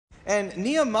And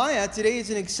Nehemiah, today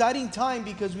is an exciting time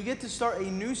because we get to start a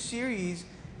new series,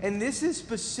 and this is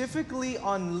specifically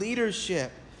on leadership.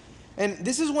 And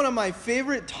this is one of my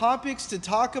favorite topics to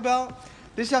talk about.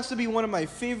 This has to be one of my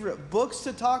favorite books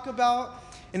to talk about.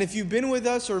 And if you've been with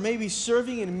us or maybe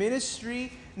serving in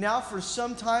ministry now for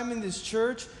some time in this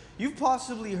church, you've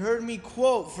possibly heard me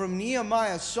quote from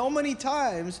Nehemiah so many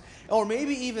times, or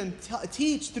maybe even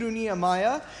teach through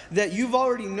Nehemiah, that you've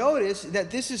already noticed that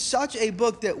this is such a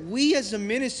book that we as a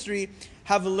ministry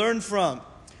have learned from.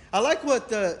 I like what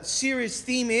the series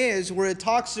theme is, where it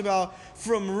talks about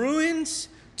from ruins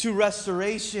to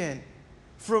restoration.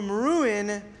 From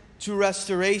ruin to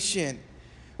restoration.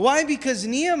 Why? Because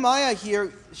Nehemiah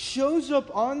here shows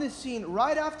up on the scene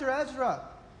right after Ezra.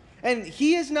 And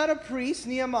he is not a priest,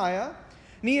 Nehemiah.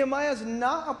 Nehemiah is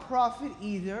not a prophet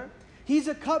either. He's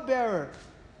a cupbearer.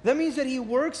 That means that he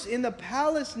works in the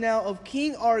palace now of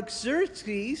King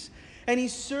Artaxerxes, and he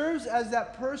serves as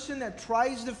that person that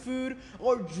tries the food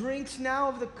or drinks now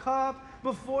of the cup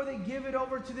before they give it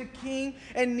over to the king.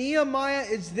 And Nehemiah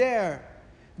is there.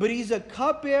 But he's a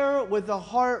cupbearer with a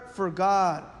heart for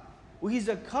God. He's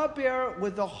a cupbearer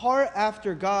with a heart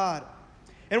after God.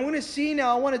 And we're going to see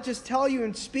now, I want to just tell you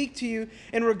and speak to you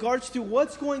in regards to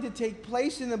what's going to take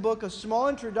place in the book, a small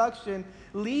introduction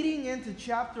leading into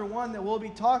chapter 1 that we'll be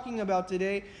talking about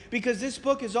today, because this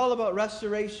book is all about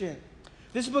restoration.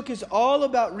 This book is all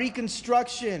about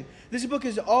reconstruction. This book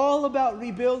is all about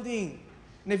rebuilding.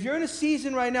 And if you're in a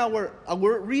season right now where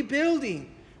we're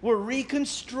rebuilding, we're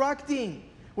reconstructing,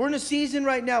 we're in a season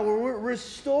right now where we're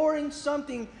restoring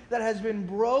something that has been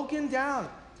broken down.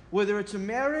 Whether it's a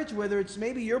marriage, whether it's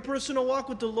maybe your personal walk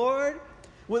with the Lord,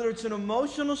 whether it's an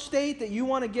emotional state that you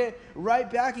want to get right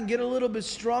back and get a little bit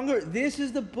stronger, this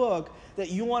is the book that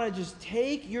you want to just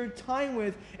take your time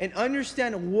with and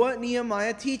understand what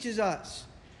Nehemiah teaches us.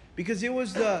 Because it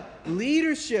was the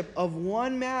leadership of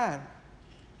one man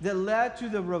that led to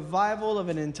the revival of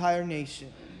an entire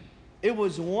nation. It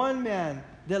was one man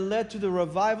that led to the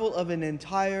revival of an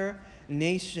entire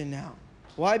nation now.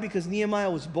 Why? Because Nehemiah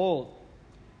was bold.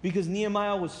 Because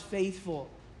Nehemiah was faithful.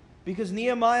 Because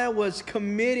Nehemiah was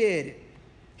committed.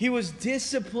 He was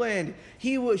disciplined.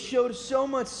 He showed so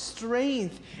much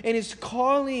strength in his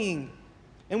calling.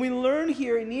 And we learn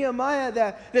here in Nehemiah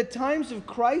that times of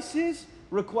crisis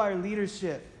require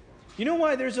leadership. You know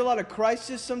why there's a lot of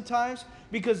crisis sometimes?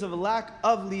 Because of a lack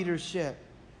of leadership.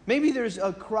 Maybe there's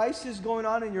a crisis going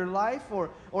on in your life or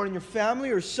in your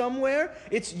family or somewhere.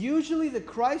 It's usually the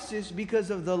crisis because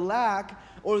of the lack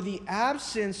or the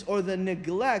absence or the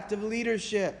neglect of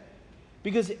leadership.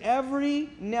 Because every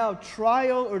now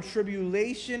trial or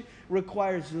tribulation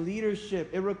requires leadership.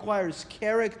 It requires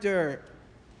character.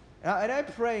 And I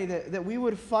pray that we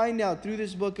would find out through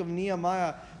this book of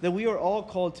Nehemiah that we are all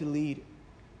called to lead.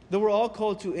 That we're all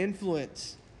called to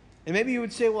influence. And maybe you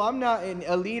would say, well, I'm not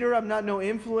a leader, I'm not no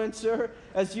influencer,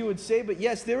 as you would say. But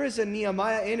yes, there is a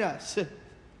Nehemiah in us.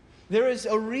 There is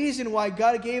a reason why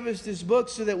God gave us this book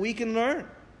so that we can learn.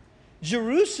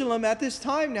 Jerusalem at this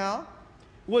time now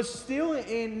was still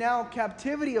in now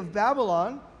captivity of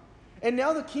Babylon. And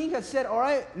now the king has said, all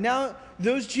right, now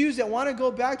those Jews that want to go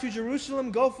back to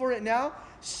Jerusalem, go for it now.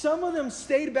 Some of them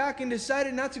stayed back and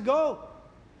decided not to go.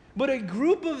 But a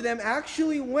group of them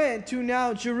actually went to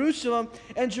now Jerusalem,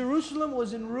 and Jerusalem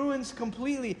was in ruins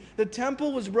completely. The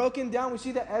temple was broken down. We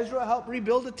see that Ezra helped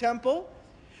rebuild the temple.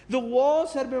 The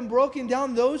walls had been broken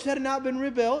down. Those had not been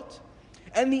rebuilt.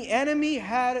 And the enemy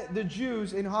had the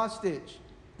Jews in hostage.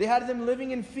 They had them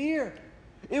living in fear.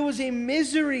 It was a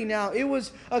misery now. It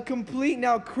was a complete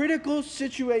now critical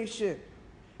situation.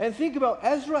 And think about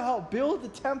Ezra helped build the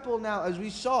temple now, as we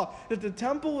saw that the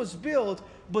temple was built,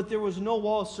 but there was no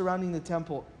walls surrounding the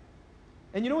temple.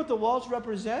 And you know what the walls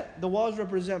represent? The walls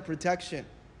represent protection.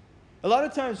 A lot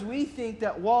of times we think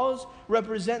that walls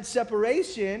represent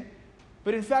separation,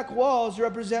 but in fact walls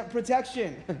represent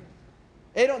protection.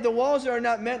 The walls are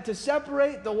not meant to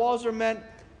separate, the walls are meant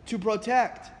to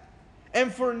protect.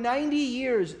 And for 90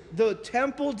 years, the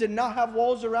temple did not have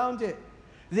walls around it.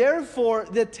 Therefore,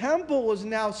 the temple was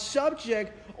now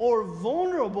subject or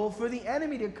vulnerable for the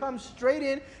enemy to come straight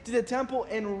in to the temple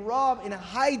and rob and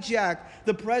hijack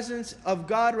the presence of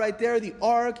God right there, the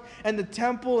ark and the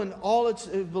temple and all its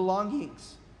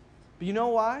belongings. But you know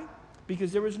why?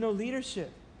 Because there was no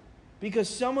leadership. Because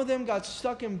some of them got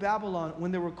stuck in Babylon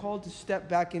when they were called to step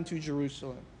back into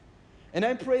Jerusalem. And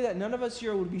I pray that none of us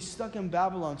here would be stuck in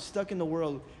Babylon, stuck in the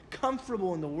world,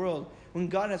 comfortable in the world, when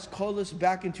God has called us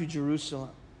back into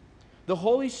Jerusalem. The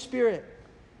Holy Spirit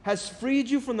has freed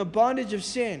you from the bondage of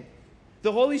sin.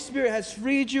 The Holy Spirit has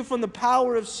freed you from the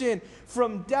power of sin,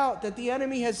 from doubt that the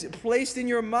enemy has placed in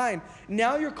your mind.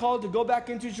 Now you're called to go back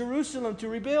into Jerusalem to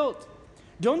rebuild.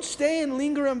 Don't stay and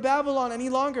linger in Babylon any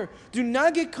longer. Do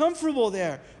not get comfortable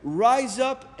there. Rise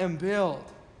up and build.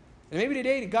 And maybe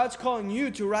today God's calling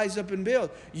you to rise up and build.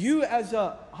 You as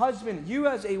a husband, you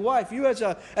as a wife, you as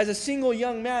a single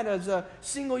young man, as a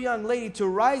single young lady, to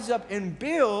rise up and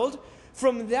build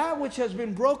from that which has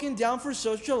been broken down for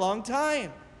such a long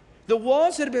time. The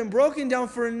walls had been broken down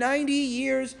for 90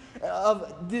 years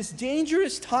of this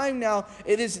dangerous time now.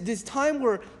 It is this time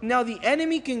where now the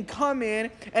enemy can come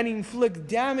in and inflict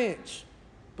damage.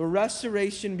 But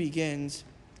restoration begins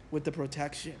with the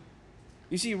protection.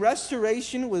 You see,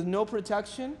 restoration with no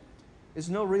protection is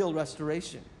no real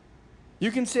restoration. You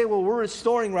can say, well, we're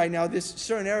restoring right now this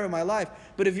certain area of my life.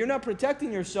 But if you're not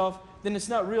protecting yourself, then it's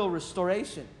not real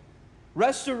restoration.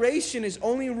 Restoration is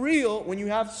only real when you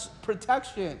have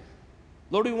protection.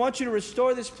 Lord, we want you to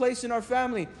restore this place in our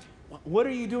family. What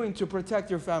are you doing to protect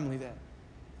your family then?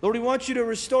 Lord, we want you to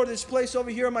restore this place over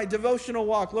here in my devotional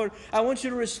walk. Lord, I want you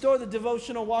to restore the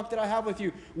devotional walk that I have with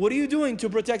you. What are you doing to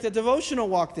protect the devotional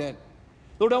walk then?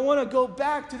 Lord, I want to go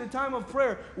back to the time of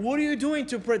prayer. What are you doing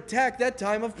to protect that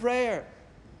time of prayer?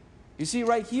 You see,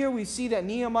 right here we see that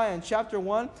Nehemiah in chapter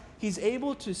 1, he's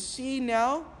able to see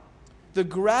now the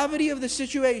gravity of the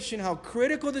situation, how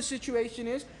critical the situation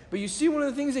is. But you see, one of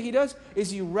the things that he does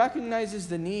is he recognizes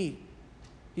the need.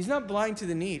 He's not blind to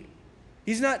the need.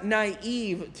 He's not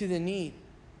naive to the need.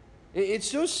 It's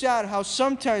so sad how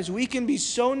sometimes we can be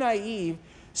so naive,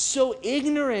 so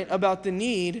ignorant about the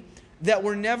need that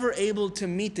we're never able to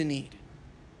meet the need.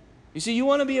 You see, you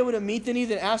want to be able to meet the need,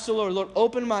 then ask the Lord, Lord,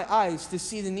 open my eyes to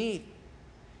see the need.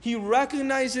 He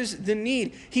recognizes the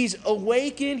need. He's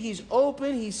awakened, he's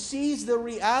open, he sees the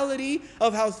reality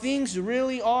of how things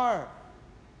really are.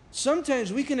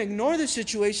 Sometimes we can ignore the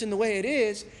situation the way it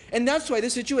is, and that's why the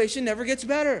situation never gets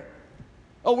better.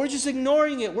 Oh, we're just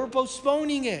ignoring it. We're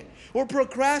postponing it. We're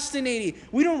procrastinating.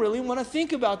 We don't really want to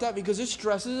think about that because it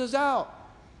stresses us out.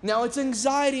 Now it's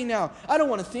anxiety now. I don't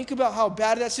want to think about how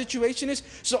bad that situation is,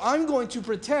 so I'm going to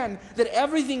pretend that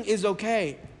everything is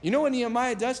okay. You know what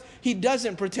Nehemiah does? He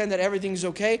doesn't pretend that everything's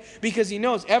okay because he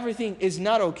knows everything is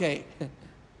not okay.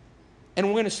 And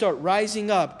we're going to start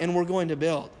rising up and we're going to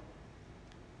build.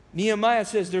 Nehemiah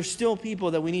says there's still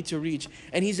people that we need to reach.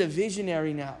 And he's a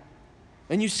visionary now.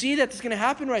 And you see that it's going to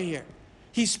happen right here.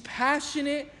 He's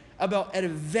passionate about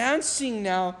advancing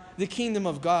now the kingdom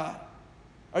of God.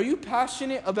 Are you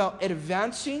passionate about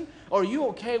advancing? Or are you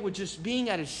okay with just being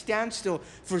at a standstill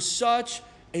for such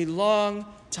a long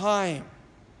time?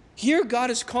 Here God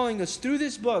is calling us through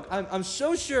this book. I'm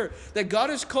so sure that God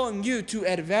is calling you to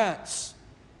advance,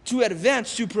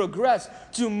 to progress,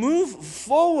 to move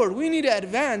forward. We need to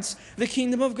advance the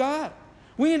kingdom of God.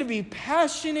 We need to be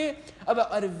passionate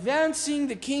about advancing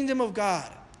the kingdom of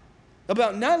God,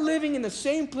 about not living in the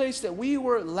same place that we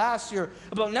were last year,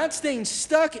 about not staying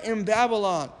stuck in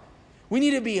Babylon. We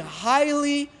need to be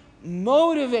highly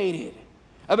motivated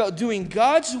about doing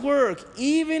God's work,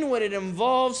 even when it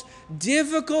involves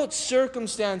difficult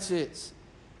circumstances.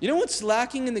 You know what's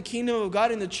lacking in the kingdom of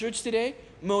God in the church today?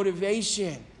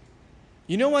 Motivation.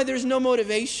 You know why there's no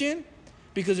motivation?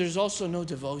 Because there's also no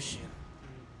devotion.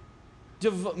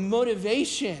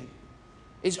 Motivation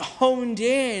is honed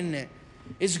in,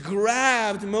 is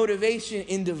grabbed motivation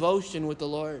in devotion with the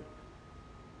Lord.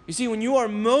 You see, when you are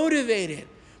motivated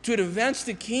to advance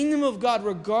the kingdom of God,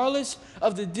 regardless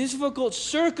of the difficult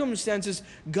circumstances,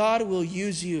 God will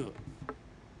use you.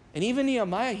 And even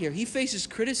Nehemiah here, he faces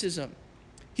criticism.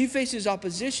 He faces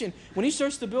opposition. When he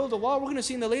starts to build a wall, we're going to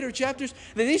see in the later chapters,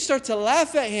 that they start to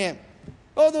laugh at him.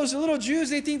 Oh, those little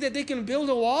Jews, they think that they can build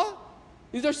a wall?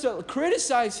 They start to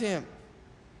criticize him.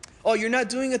 Oh, you're not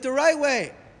doing it the right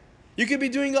way. You could be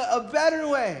doing a better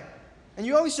way. And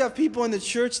you always have people in the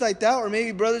church like that, or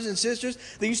maybe brothers and sisters,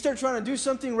 that you start trying to do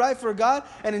something right for God,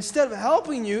 and instead of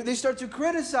helping you, they start to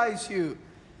criticize you.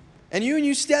 And when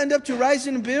you stand up to rise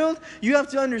and build, you have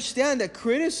to understand that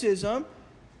criticism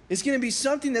is going to be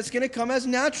something that's going to come as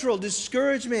natural,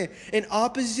 discouragement and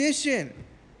opposition.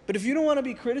 But if you don't want to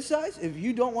be criticized,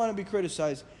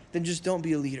 then just don't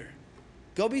be a leader.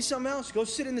 Go be something else. Go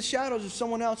sit in the shadows of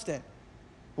someone else then.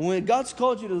 But when God's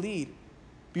called you to lead,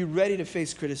 be ready to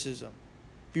face criticism.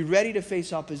 Be ready to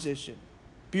face opposition.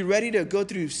 Be ready to go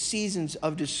through seasons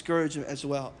of discouragement as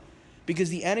well. Because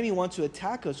the enemy wants to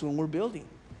attack us when we're building.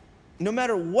 No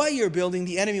matter what you're building,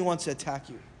 the enemy wants to attack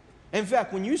you. In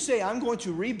fact, when you say, I'm going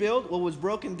to rebuild what was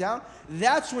broken down,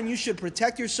 that's when you should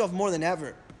protect yourself more than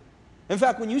ever. In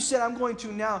fact, when you said, I'm going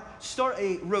to now start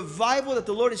a revival that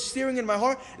the Lord is stirring in my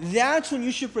heart, that's when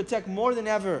you should protect more than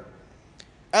ever.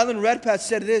 Alan Redpath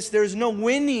said this, there's no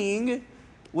winning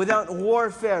without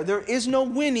warfare. There is no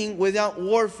winning without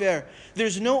warfare.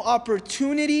 There's no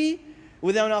opportunity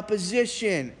without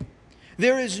opposition.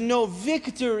 There is no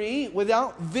victory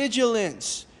without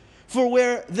vigilance. For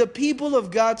where the people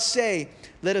of God say,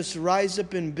 let us rise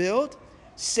up and build,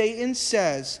 Satan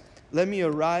says, let me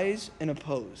arise and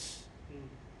oppose.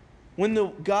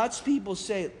 When God's people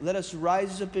say, let us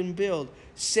rise up and build,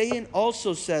 Satan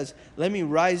also says, let me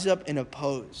rise up and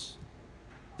oppose.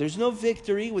 There's no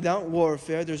victory without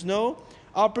warfare. There's no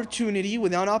opportunity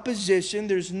without opposition.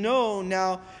 There's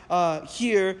no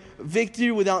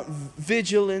victory without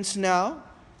vigilance now.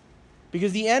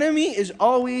 Because the enemy is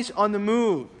always on the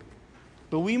move.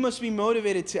 But we must be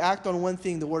motivated to act on one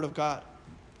thing, the Word of God.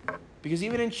 Because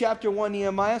even in chapter 1,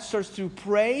 Nehemiah starts to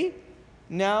pray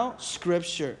now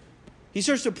Scripture. He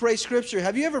starts to pray Scripture.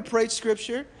 Have you ever prayed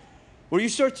Scripture? Where you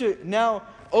start to now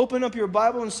open up your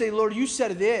Bible and say, Lord, you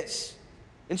said this.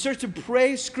 And start to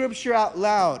pray Scripture out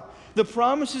loud. The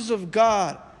promises of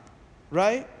God,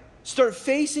 right? Start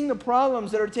facing the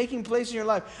problems that are taking place in your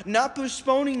life. Not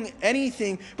postponing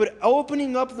anything, but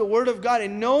opening up the Word of God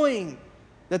and knowing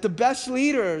that the best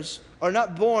leaders are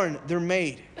not born, they're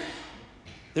made.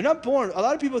 They're not born. A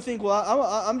lot of people think, well,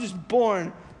 I'm just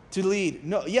born to lead.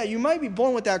 No, yeah, you might be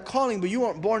born with that calling, but you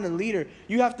weren't born a leader.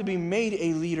 You have to be made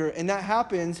a leader, and that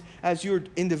happens as you're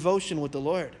in devotion with the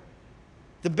Lord.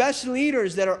 The best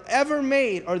leaders that are ever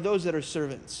made are those that are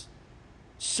servants.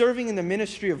 Serving in the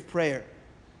ministry of prayer.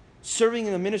 Serving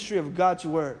in the ministry of God's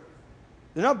Word.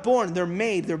 They're not born, they're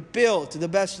made, they're built, the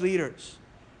best leaders.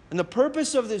 And the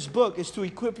purpose of this book is to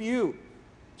equip you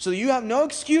so that you have no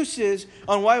excuses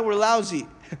on why we're lousy.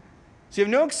 So you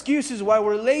have no excuses why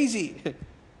we're lazy.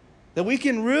 That we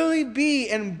can really be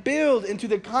and build into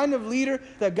the kind of leader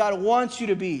that God wants you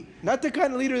to be. Not the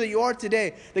kind of leader that you are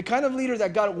today. The kind of leader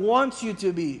that God wants you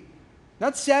to be.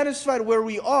 Not satisfied where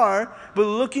we are, but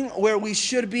looking where we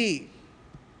should be.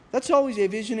 That's always a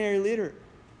visionary leader.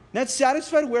 Not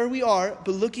satisfied where we are,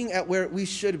 but looking at where we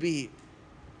should be.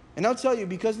 And I'll tell you,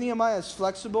 because Nehemiah is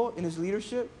flexible in his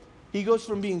leadership, he goes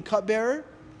from being cupbearer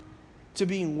to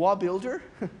being wall builder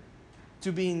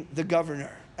to being the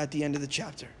governor at the end of the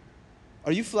chapter.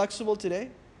 Are you flexible today?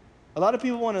 A lot of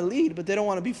people want to lead, but they don't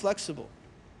want to be flexible.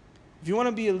 If you want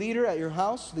to be a leader at your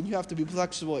house, then you have to be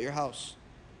flexible at your house.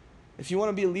 If you want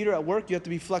to be a leader at work, you have to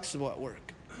be flexible at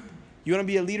work. You want to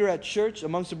be a leader at church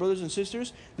amongst the brothers and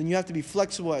sisters, then you have to be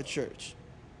flexible at church.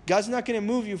 God's not going to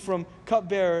move you from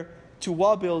cupbearer to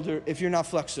wall builder if you're not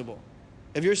flexible.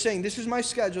 If you're saying, this is my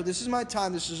schedule, this is my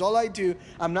time, this is all I do,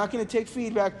 I'm not going to take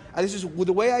feedback, this is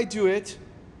the way I do it,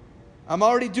 I'm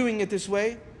already doing it this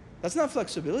way, that's not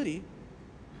flexibility.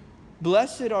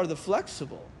 Blessed are the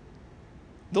flexible.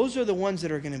 Those are the ones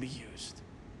that are going to be used.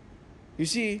 You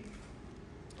see,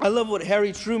 I love what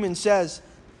Harry Truman says,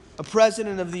 a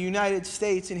president of the United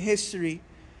States in history.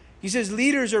 He says,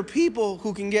 leaders are people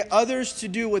who can get others to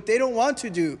do what they don't want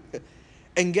to do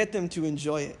and get them to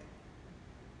enjoy it.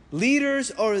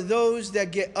 Leaders are those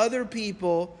that get other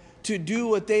people to do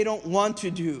what they don't want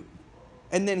to do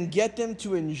and then get them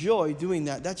to enjoy doing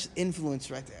that. That's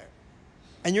influence right there.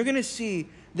 And you're going to see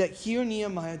that here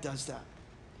Nehemiah does that.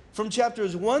 From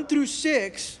chapters 1 through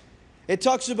 6, it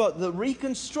talks about the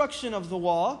reconstruction of the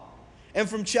wall. And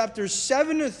from chapters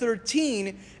 7 to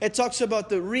 13, it talks about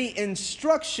the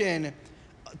re-instruction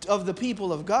of the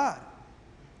people of God.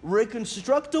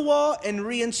 Reconstruct the wall and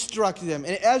re-instruct them.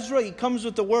 And Ezra, he comes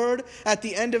with the word at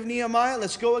the end of Nehemiah.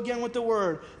 Let's go again with the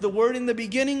word. The word in the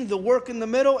beginning, the work in the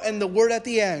middle, and the word at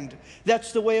the end.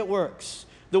 That's the way it works.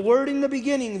 The word in the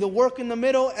beginning, the work in the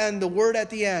middle, and the word at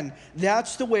the end.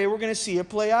 That's the way we're going to see it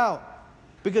play out.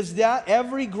 Because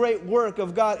every great work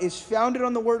of God is founded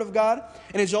on the Word of God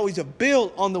and is always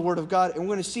built on the Word of God. And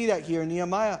we're going to see that here in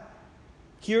Nehemiah.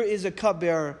 Here is a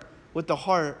cupbearer with the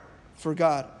heart for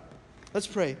God. Let's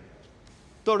pray.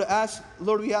 Lord,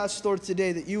 we ask, Lord,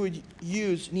 today that you would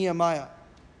use Nehemiah.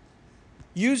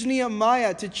 Use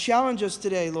Nehemiah to challenge us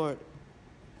today, Lord.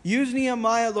 Use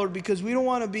Nehemiah, Lord, because we don't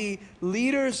want to be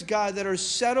leaders, God, that are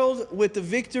settled with the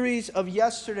victories of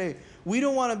yesterday. We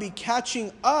don't want to be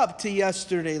catching up to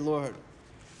yesterday, Lord.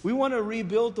 We want to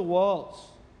rebuild the walls.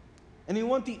 And we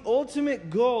want the ultimate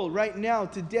goal right now,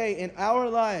 today, in our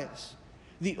lives.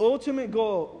 The ultimate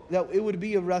goal, that it would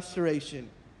be of restoration.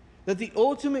 That the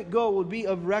ultimate goal would be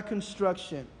of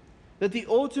reconstruction. That the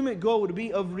ultimate goal would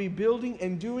be of rebuilding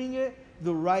and doing it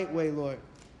the right way, Lord.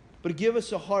 But give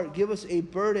us a heart, give us a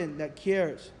burden that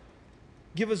cares.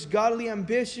 Give us godly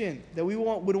ambition that we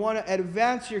would want to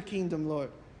advance your kingdom, Lord.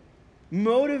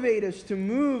 Motivate us to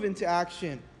move into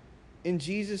action. In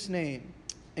Jesus' name,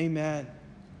 amen.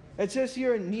 It says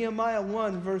here in Nehemiah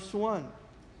 1, verse 1.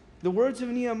 The words of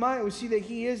Nehemiah, we see that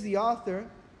he is the author,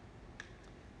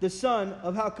 the son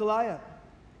of Hakaliah.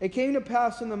 It came to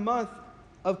pass in the month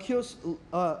of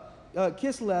Kislev,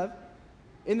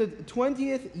 in the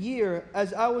 20th year,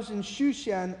 as I was in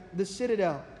Shushan, the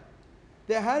citadel,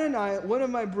 that Hananiah, one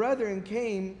of my brethren,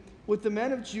 came with the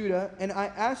men of Judah, and I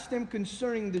asked them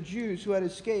concerning the Jews who had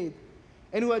escaped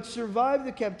and who had survived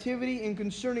the captivity, and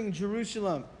concerning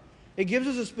Jerusalem. It gives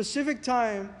us a specific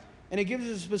time, and it gives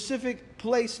us a specific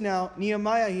place now,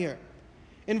 Nehemiah here.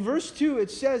 In verse 2,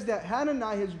 it says that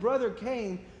Hananiah, his brother,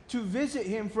 came to visit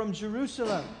him from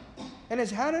Jerusalem. And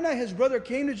as Hananiah, his brother,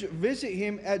 came to visit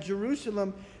him at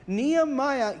Jerusalem,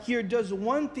 Nehemiah here does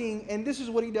one thing, and this is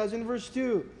what he does in verse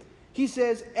 2. He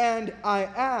says, and I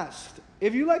asked.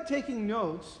 If you like taking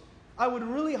notes, I would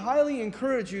really highly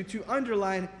encourage you to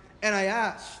underline, and I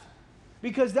asked.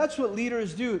 Because that's what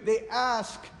leaders do. They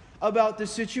ask about the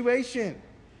situation.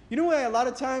 You know why a lot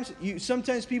of times,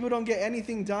 sometimes people don't get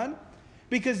anything done?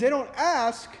 Because they don't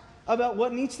ask about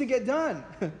what needs to get done.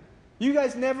 You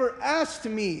guys never asked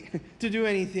me to do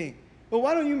anything. Well,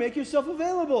 why don't you make yourself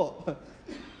available?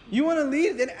 You want to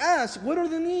lead? Then ask, what are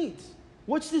the needs?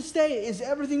 What's this day? Is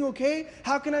everything okay?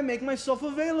 How can I make myself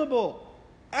available?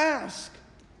 Ask.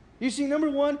 You see, number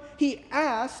one, he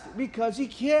asked because he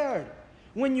cared.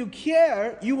 When you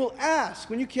care, you will ask.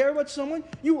 When you care about someone,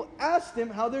 you will ask them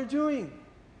how they're doing.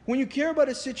 When you care about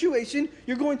a situation,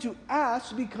 you're going to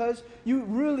ask because you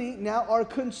really now are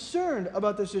concerned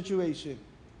about the situation.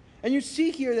 And you see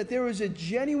here that there is a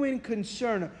genuine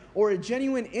concern or a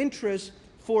genuine interest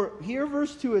for, here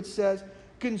verse 2 it says,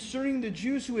 concerning the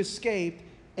Jews who escaped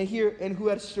and who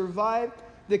had survived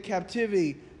the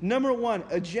captivity. Number one,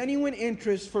 a genuine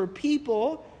interest for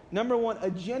people. Number one,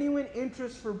 a genuine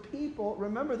interest for people.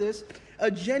 Remember this, a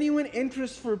genuine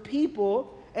interest for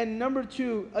people. And number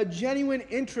two, a genuine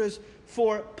interest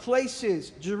for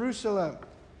places, Jerusalem.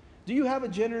 Do you have a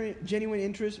genuine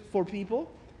interest for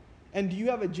people? And do you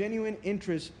have a genuine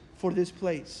interest for this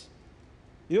place?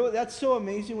 You know, that's so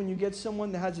amazing when you get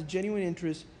someone that has a genuine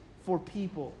interest for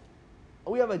people.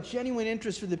 We have a genuine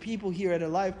interest for the people here at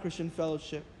Alive Christian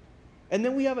Fellowship. And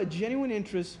then we have a genuine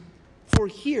interest for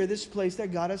here, this place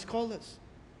that God has called us.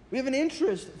 We have an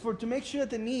interest to make sure that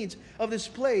the needs of this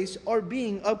place are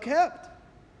being upkept.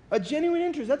 A genuine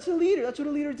interest. That's a leader. That's what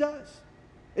a leader does.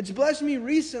 It's blessed me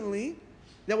recently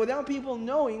that without people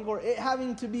knowing or it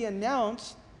having to be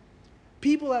announced,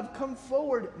 people have come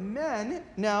forward, men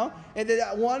now, and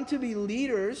that want to be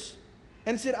leaders,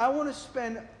 and said, I want to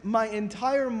spend my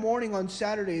entire morning on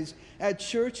Saturdays at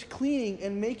church cleaning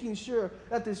and making sure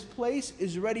that this place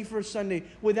is ready for Sunday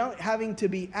without having to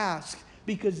be asked,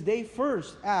 because they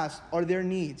first asked, are there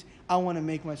needs? I want to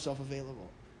make myself available.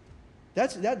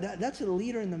 That's a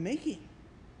leader in the making.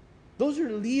 Those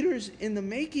are leaders in the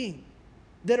making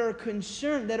that are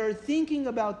concerned, that are thinking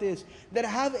about this, that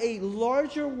have a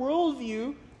larger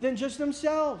worldview than just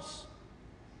themselves.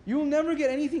 You will never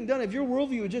get anything done if your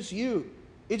worldview is just you.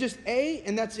 It's just A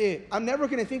and that's it. I'm never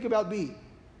going to think about B.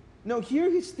 No,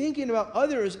 here he's thinking about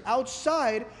others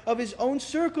outside of his own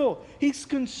circle. He's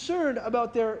concerned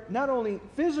about their not only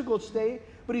physical state,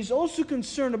 but he's also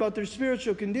concerned about their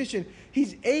spiritual condition.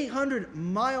 He's 800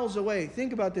 miles away.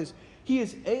 Think about this. He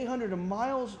is 800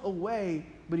 miles away,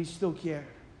 but he still cared.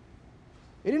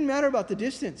 It didn't matter about the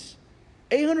distance.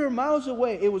 800 miles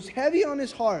away, it was heavy on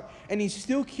his heart, and he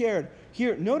still cared.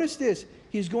 Here, notice this.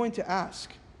 He's going to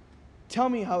ask, tell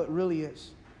me how it really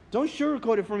is. Don't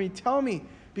sugarcoat it for me. Tell me,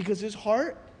 because his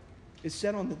heart is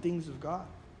set on the things of God.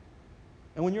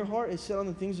 And when your heart is set on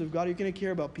the things of God, you're going to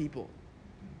care about people.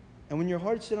 And when your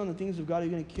heart's set on the things of God,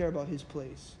 you're going to care about his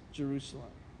place, Jerusalem.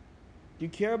 Do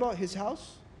you care about his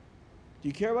house? Do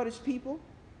you care about his people?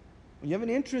 When you have an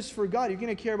interest for God, you're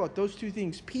going to care about those two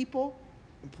things, people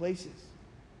and places.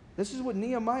 This is what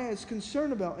Nehemiah is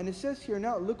concerned about. And it says here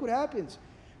now, look what happens.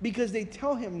 Because they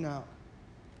tell him now.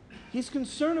 He's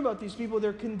concerned about these people,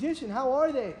 their condition. How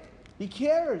are they? He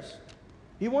cares.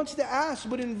 He wants to ask.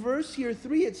 But in verse here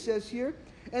 3, it says here,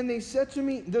 and they said to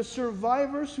me, the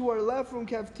survivors who are left from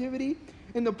captivity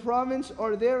in the province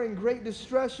are there in great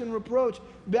distress and reproach.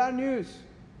 Bad news.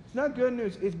 It's not good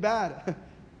news. It's bad.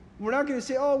 We're not going to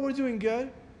say, oh, we're doing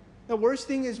good. The worst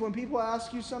thing is when people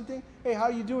ask you something, hey, how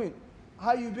you doing?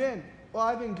 How you been? Well,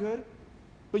 I've been good.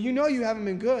 But you know you haven't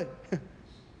been good.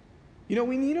 You know,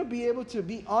 we need to be able to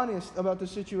be honest about the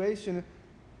situation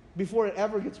before it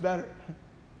ever gets better.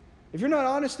 If you're not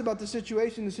honest about the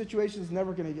situation is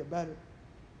never going to get better.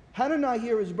 Hananiah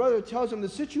here, his brother, tells him the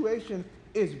situation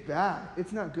is bad.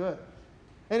 It's not good.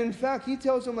 And in fact, he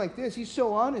tells him like this. He's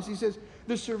so honest. He says,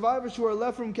 the survivors who are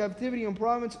left from captivity and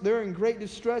province, they're in great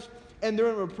distress and they're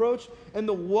in reproach. And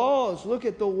the walls, look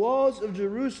at the walls of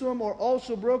Jerusalem are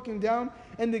also broken down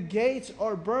and the gates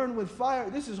are burned with fire.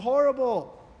 This is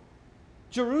horrible.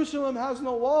 Jerusalem has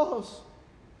no walls.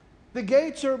 The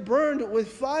gates are burned with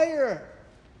fire.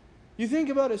 You think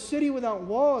about a city without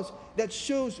walls, that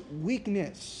shows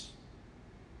weakness.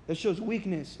 That shows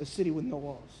weakness, a city with no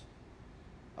walls.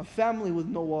 A family with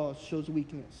no walls shows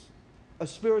weakness. A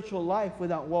spiritual life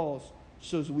without walls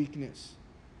shows weakness.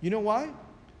 You know why?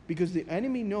 Because the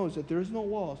enemy knows that there's no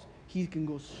walls. He can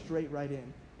go straight right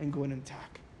in and go in and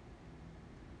attack.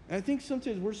 And I think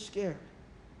sometimes we're scared.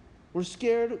 We're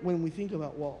scared when we think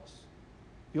about walls.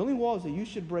 The only walls that you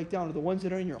should break down are the ones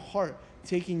that are in your heart,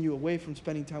 taking you away from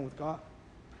spending time with God.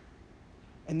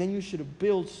 And then you should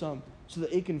build some so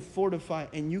that it can fortify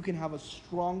and you can have a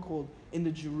stronghold in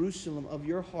the Jerusalem of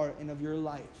your heart and of your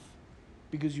life.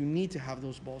 Because you need to have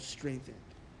those walls strengthened.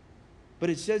 But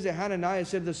it says that Hananiah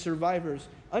said the survivors.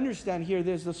 Understand here,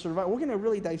 there's the survivor. We're going to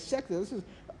really dissect this.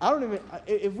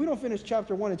 If we don't finish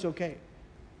chapter 1, it's okay.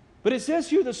 But it says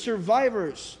here the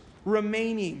survivors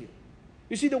remaining.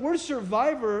 You see, the word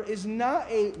survivor is not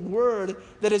a word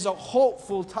that is a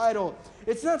hopeful title.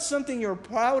 It's not something you're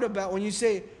proud about when you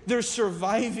say they're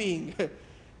surviving.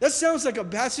 That sounds like a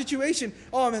bad situation.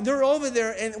 Oh man, they're over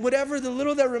there and whatever the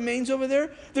little that remains over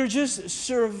there, they're just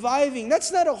surviving.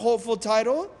 That's not a hopeful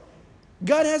title.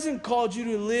 God hasn't called you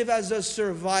to live as a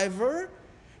survivor.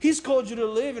 He's called you to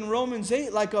live in Romans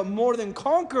 8 like a more than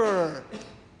conqueror.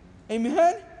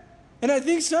 Amen? And I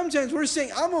think sometimes we're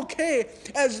saying, I'm okay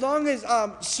as long as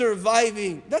I'm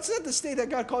surviving. That's not the state that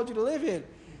God called you to live in.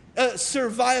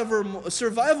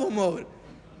 Survival mode.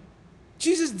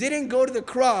 Jesus didn't go to the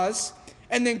cross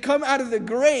and then come out of the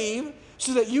grave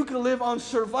so that you can live on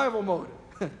survival mode.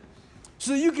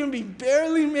 So that you can be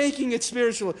barely making it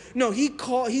spiritual. No,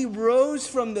 he rose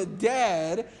from the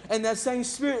dead, and that same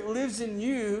spirit lives in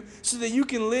you so that you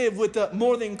can live with the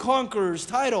more than conqueror's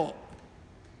title.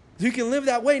 You can live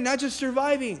that way, not just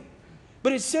surviving.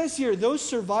 But it says here, those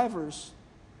survivors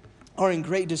are in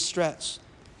great distress.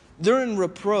 They're in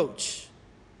reproach.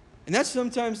 And that's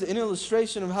sometimes an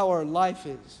illustration of how our life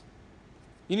is.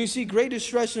 You see, great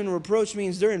distress and reproach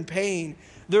means they're in pain.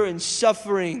 They're in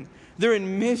suffering. They're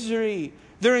in misery.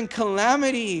 They're in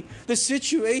calamity. The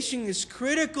situation is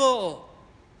critical.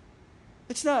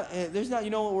 There's not,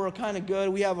 we're kind of good.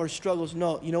 We have our struggles.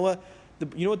 No, you know what?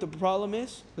 You know what the problem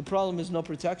is? The problem is no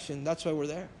protection. That's why we're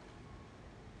there.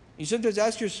 You sometimes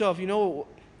ask yourself,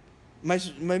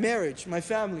 my marriage, my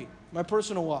family, my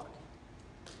personal walk,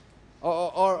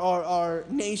 our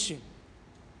nation,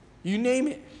 you name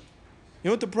it. You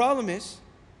know what the problem is?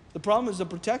 The problem is the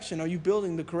protection. Are you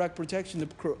building the correct protection,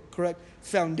 the correct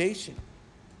foundation?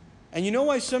 And you know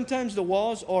why sometimes the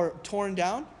walls are torn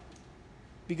down?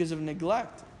 Because of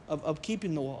neglect of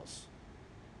keeping the walls.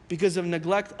 Because of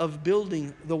neglect of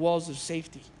building the walls of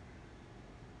safety.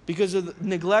 Because of the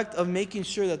neglect of making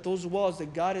sure that those walls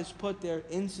that God has put there,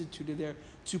 instituted there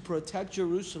to protect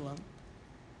Jerusalem,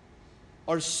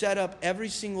 are set up every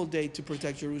single day to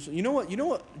protect Jerusalem. You know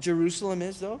what Jerusalem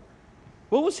is, though?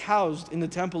 What was housed in the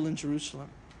temple in Jerusalem?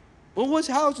 What was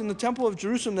housed in the temple of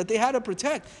Jerusalem that they had to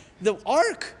protect? The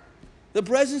ark, the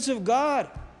presence of God.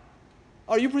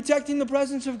 Are you protecting the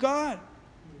presence of God?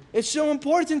 It's so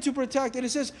important to protect it. It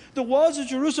says, the walls of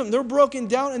Jerusalem, they're broken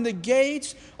down and the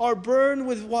gates are burned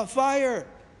with fire.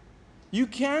 You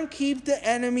can't keep the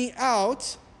enemy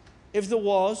out if the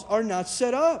walls are not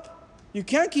set up. You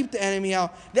can't keep the enemy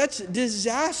out. That's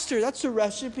disaster. That's a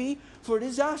recipe for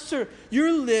disaster.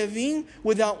 You're living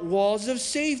without walls of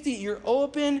safety. You're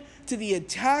open to the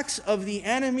attacks of the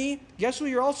enemy. Guess what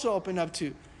you're also open up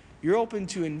to? You're open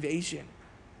to invasion.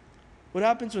 What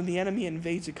happens when the enemy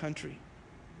invades a country?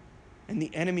 And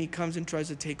the enemy comes and tries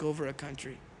to take over a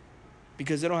country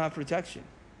because they don't have protection.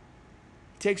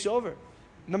 Takes over.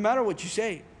 No matter what you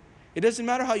say. It doesn't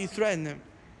matter how you threaten them.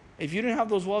 If you didn't have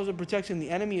those walls of protection, the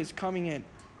enemy is coming in.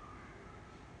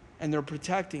 And they're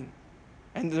protecting.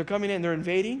 And they're coming in, they're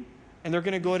invading. And they're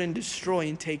going to go ahead and destroy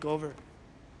and take over.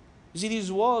 You see,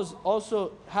 these walls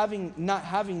also not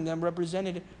having them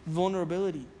represented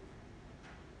vulnerability.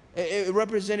 It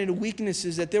represented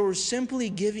weaknesses that they were simply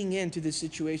giving in to the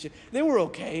situation. They were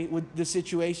okay with the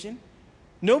situation.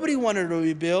 Nobody wanted to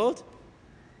rebuild.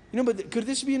 But could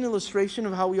this be an illustration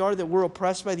of how we are, that we're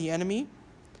oppressed by the enemy?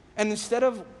 And instead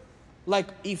of Like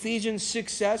Ephesians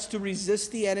 6 says, to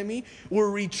resist the enemy. We're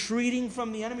retreating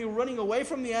from the enemy, running away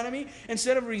from the enemy.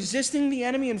 Instead of resisting the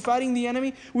enemy and fighting the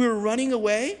enemy, we're running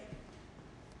away.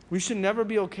 We should never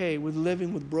be okay with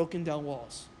living with broken down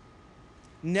walls.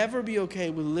 Never be okay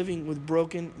with living with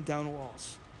broken down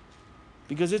walls.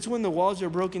 Because it's when the walls are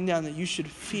broken down that you should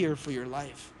fear for your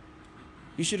life.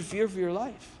 You should fear for your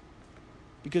life.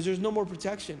 Because there's no more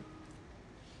protection.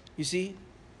 You see?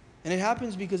 And it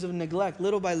happens because of neglect,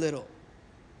 little by little.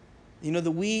 You know,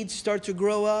 the weeds start to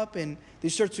grow up and they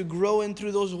start to grow in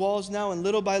through those walls now. And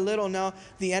little by little now,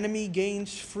 the enemy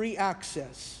gains free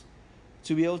access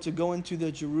to be able to go into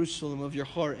the Jerusalem of your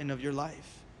heart and of your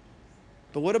life.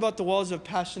 But what about the walls of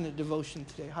passionate devotion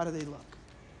today? How do they look?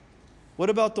 What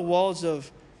about the walls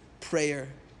of prayer?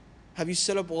 Have you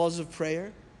set up walls of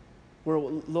prayer? Where,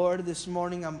 Lord, this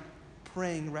morning I'm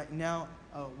praying right now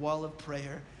a wall of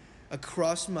prayer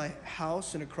across my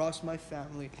house and across my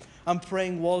family. I'm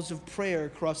praying walls of prayer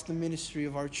across the ministry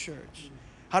of our church.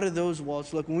 How do those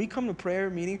walls look? When we come to prayer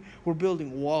meeting, we're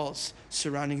building walls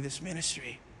surrounding this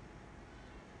ministry.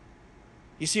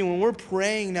 You see, when we're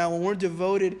praying now, when we're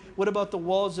devoted, what about the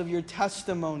walls of your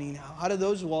testimony now? How do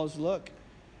those walls look?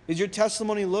 Does your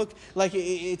testimony look like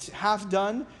it's half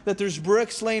done? That there's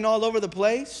bricks laying all over the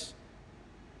place?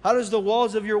 How does the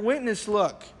walls of your witness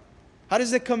look? How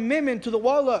does the commitment to the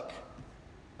wall look?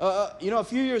 A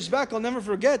few years back, I'll never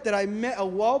forget that I met a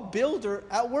wall builder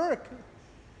at work.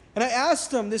 And I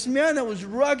asked him, this man that was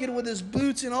rugged with his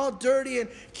boots and all dirty and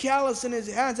callous in his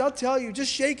hands, I'll tell you,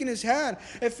 just shaking his hand,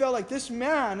 it felt like this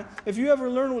man, if you ever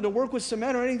learn to work with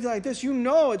cement or anything like this, you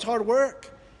know it's hard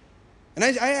work. And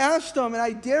I asked him, and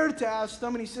I dared to ask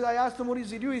him, and he said, I asked him, what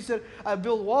does he do? He said, I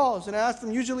build walls. And I asked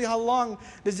him, usually how long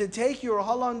does it take you, or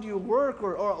how long do you work,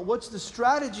 or what's the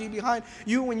strategy behind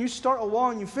you when you start a wall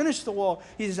and you finish the wall?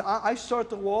 He says, I start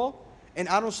the wall, and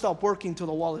I don't stop working till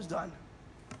the wall is done.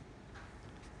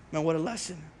 Man, what a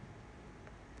lesson.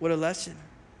 What a lesson.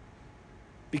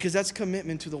 Because that's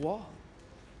commitment to the wall.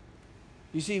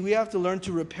 You see, we have to learn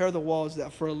to repair the walls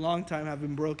that for a long time have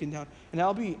been broken down. And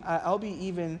I'll be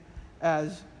even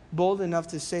as bold enough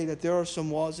to say that there are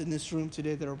some walls in this room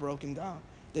today that are broken down,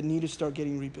 that need to start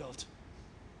getting rebuilt.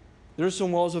 There are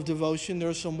some walls of devotion. There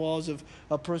are some walls of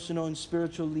personal and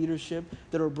spiritual leadership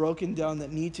that are broken down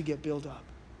that need to get built up.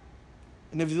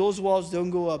 And if those walls don't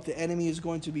go up, the enemy is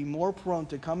going to be more prone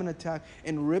to come and attack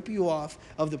and rip you off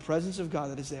of the presence of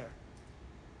God that is there.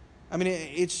 I mean,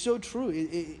 it's so true.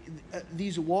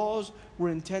 These walls were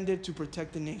intended to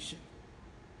protect the nation.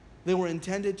 They were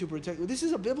intended to protect. This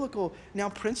is a biblical now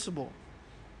principle.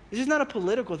 This is not a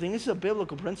political thing. This is a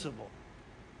biblical principle.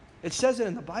 It says it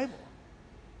in the Bible.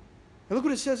 And look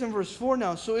what it says in verse 4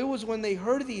 now. So it was when he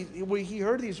heard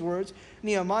these words,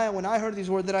 Nehemiah, when I heard these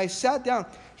words, that I sat down.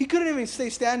 He couldn't even stay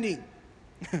standing.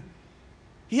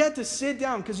 He had to sit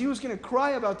down because he was going to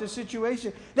cry about this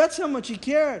situation. That's how much he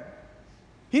cared.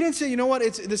 He didn't say, you know what,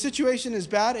 the situation is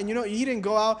bad. And he didn't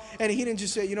go out and he didn't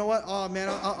just say, you know what, oh man,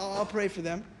 I'll pray for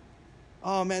them.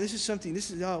 Oh man,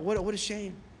 what a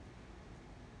shame.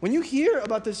 When you hear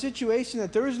about the situation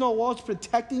that there is no walls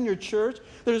protecting your church,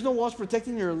 there's no walls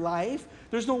protecting your life,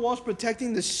 there's no walls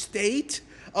protecting the state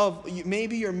of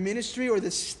maybe your ministry or the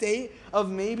state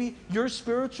of maybe your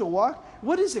spiritual walk,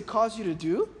 what does it cause you to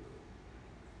do?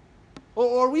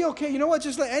 Or are we okay? You know what?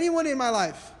 Just let anyone in my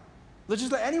life. Let's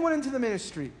just let anyone into the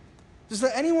ministry. Just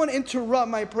let anyone interrupt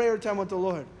my prayer time with the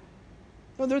Lord.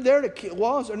 No, they're there to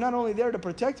walls are not only there to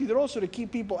protect you, they're also to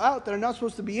keep people out that are not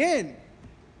supposed to be in.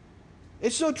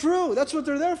 It's so true. That's what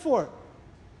they're there for.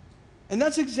 And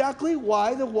that's exactly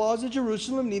why the walls of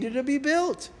Jerusalem needed to be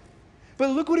built.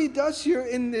 But look what he does here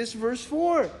in this verse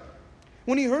 4.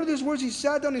 When he heard these words, he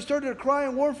sat down, he started to cry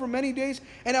and mourn for many days,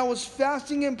 and I was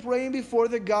fasting and praying before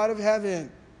the God of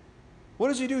heaven. What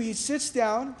does he do? He sits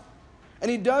down, and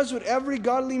he does what every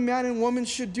godly man and woman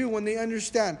should do when they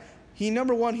understand.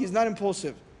 Number one, he's not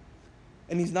impulsive,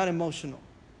 and he's not emotional.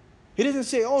 He doesn't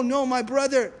say, oh no, my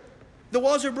brother, the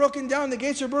walls are broken down, the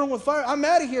gates are burned with fire. I'm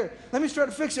out of here. Let me try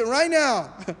to fix it right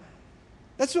now.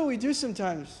 That's what we do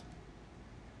sometimes.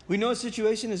 We know a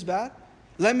situation is bad.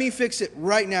 Let me fix it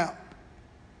right now.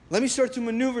 Let me start to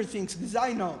maneuver things because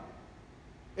I know.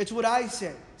 It's what I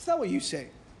say. It's not what you say.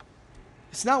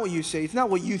 It's not what you say. It's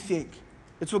not what you think.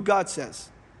 It's what God says.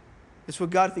 It's what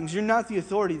God thinks. You're not the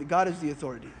authority. God is the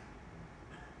authority.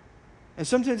 And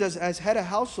sometimes as head of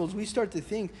households, we start to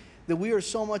think that we are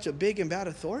so much a big and bad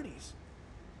authorities.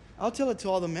 I'll tell it to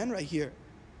all the men right here.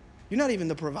 You're not even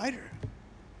the provider.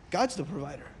 God's the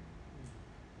provider.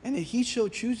 And if he so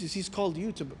chooses, he's called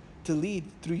you to lead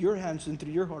through your hands and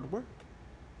through your hard work.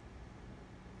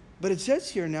 But it says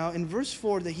here now in verse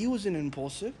 4 that he wasn't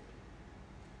impulsive,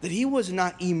 that he was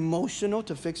not emotional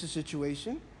to fix a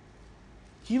situation.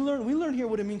 We learn here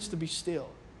what it means to be still.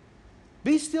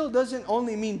 Be still doesn't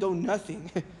only mean do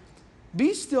nothing.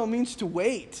 Be still means to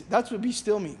wait. That's what be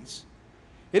still means.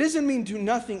 It doesn't mean do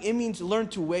nothing. It means learn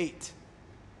to wait.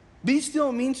 Be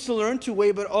still means to learn to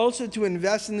wait, but also to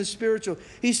invest in the spiritual.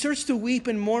 He starts to weep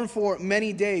and mourn for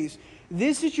many days.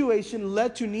 This situation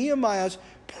led to Nehemiah's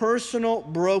personal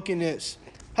brokenness.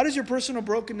 How does your personal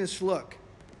brokenness look?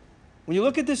 When you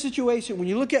look at this situation, when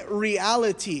you look at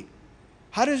reality,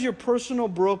 how does your personal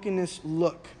brokenness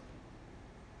look?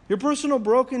 Your personal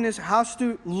brokenness has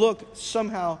to look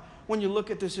somehow when you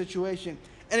look at the situation.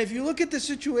 And if you look at the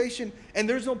situation and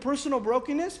there's no personal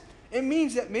brokenness, it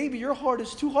means that maybe your heart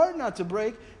is too hard not to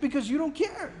break because you don't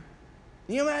care.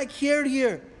 Nehemiah cared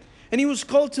here. And he was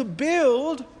called to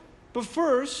build, but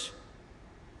first,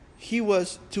 he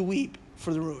was to weep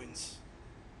for the ruins.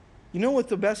 You know what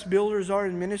the best builders are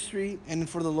in ministry and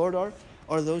for the Lord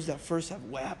are those that first have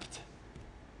wept.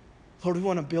 Lord, we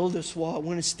want to build this wall. We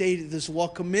want to stay to this wall,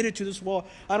 committed to this wall.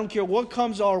 I don't care what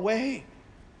comes our way.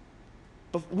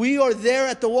 But we are there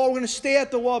at the wall. We're going to stay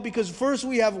at the wall because first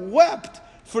we have wept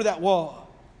for that wall.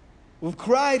 We've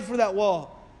cried for that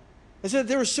wall. It said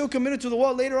they were so committed to the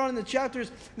wall. Later on in the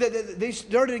chapters, that they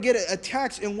started to get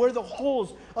attacks and where the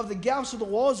holes of the gaps of the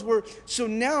walls were. So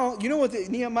now, you know what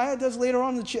Nehemiah does later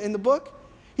on in the book?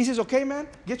 He says, okay, man,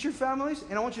 get your families,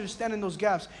 and I want you to stand in those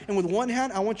gaps. And with one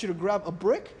hand, I want you to grab a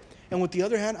brick, and with the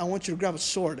other hand, I want you to grab a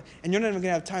sword. And you're not even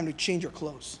going to have time to change your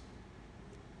clothes.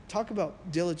 Talk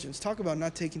about diligence. Talk about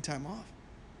not taking time off.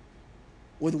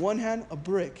 With one hand, a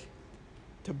brick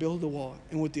to build the wall,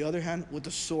 and with the other hand, with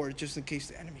the sword, just in case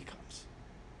the enemy comes.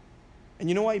 And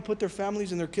you know why he put their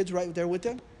families and their kids right there with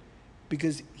them?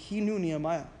 Because he knew,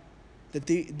 Nehemiah,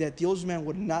 that those men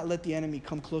would not let the enemy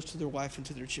come close to their wife and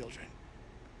to their children.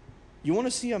 You want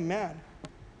to see a man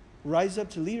rise up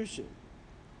to leadership,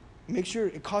 make sure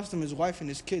it costs him his wife and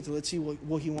his kids. Let's see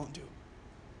what he won't do.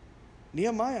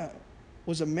 Nehemiah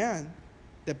was a man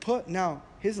that put now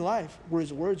his life where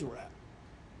his words were at,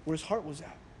 where his heart was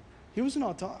at. He wasn't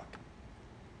all talk.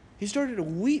 He started to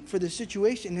weep for the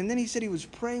situation, and then he said he was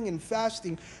praying and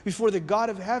fasting before the God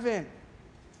of heaven.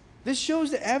 This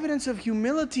shows the evidence of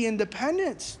humility and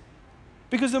dependence.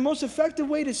 Because the most effective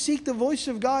way to seek the voice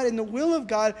of God and the will of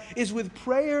God is with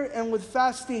prayer and with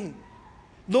fasting.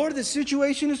 Lord, the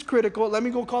situation is critical. Let me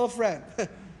go call a friend.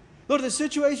 Lord, the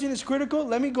situation is critical.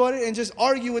 Let me go ahead and just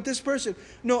argue with this person.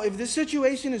 No, if this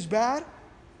situation is bad,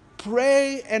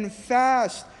 pray and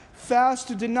fast. Fast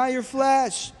to deny your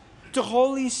flesh, to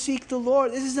wholly seek the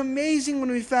Lord. This is amazing when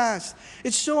we fast.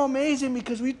 It's so amazing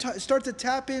because we start to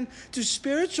tap into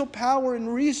spiritual power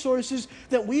and resources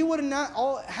that we would not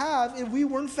all have if we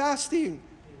weren't fasting.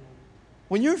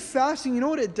 When you're fasting, you know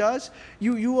what it does?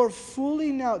 You are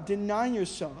fully now denying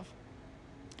yourself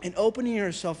and opening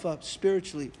yourself up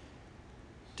spiritually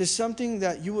to something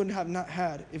that you would have not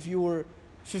had if you were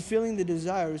fulfilling the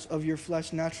desires of your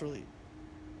flesh naturally.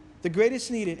 The greatest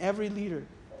need in every leader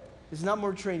is not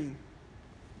more training.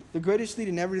 The greatest need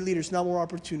in every leader is not more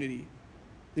opportunity.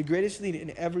 The greatest need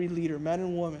in every leader, man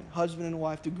and woman, husband and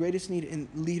wife, the greatest need in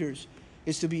leaders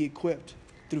is to be equipped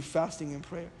through fasting and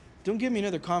prayer. Don't give me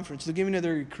another conference. Don't give me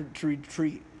another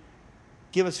retreat.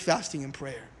 Give us fasting and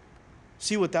prayer.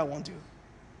 See what that won't do.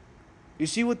 You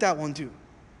see what that won't do.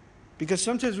 Because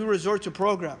sometimes we resort to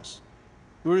programs.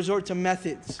 We resort to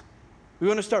methods. We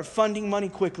want to start funding money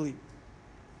quickly.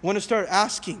 We want to start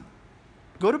asking.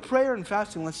 Go to prayer and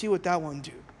fasting. Let's see what that won't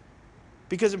do.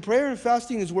 Because in prayer and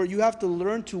fasting is where you have to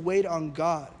learn to wait on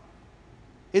God.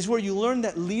 It's where you learn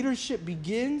that leadership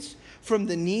begins from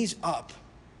the knees up.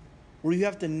 Where you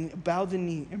have to bow the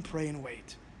knee and pray and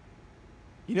wait.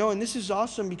 You know, and this is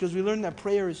awesome because we learn that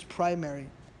prayer is primary.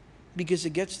 Because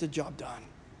it gets the job done.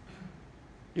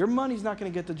 Your money's not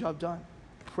going to get the job done.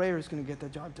 Prayer is going to get the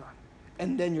job done.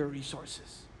 And then your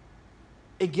resources.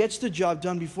 It gets the job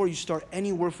done before you start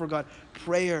any work for God.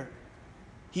 Prayer.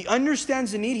 He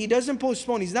understands the need. He doesn't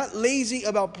postpone. He's not lazy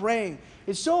about praying.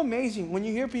 It's so amazing when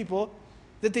you hear people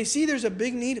that they see there's a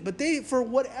big need, but they, for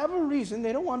whatever reason,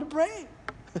 they don't want to pray.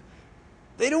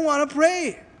 They don't want to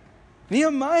pray.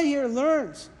 Nehemiah here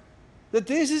learns that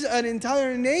this is an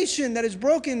entire nation that is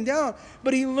broken down,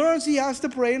 but he learns he has to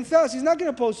pray and fast. He's not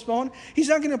going to postpone. He's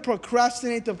not going to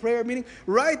procrastinate the prayer meeting.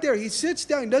 Right there, he sits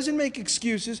down. He doesn't make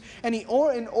excuses. And in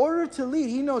order to lead,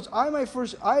 he knows I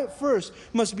first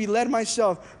must be led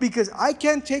myself because I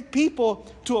can't take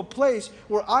people to a place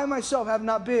where I myself have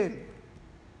not been.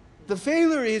 The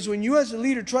failure is when you as a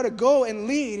leader try to go and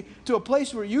lead to a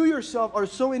place where you yourself are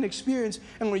so inexperienced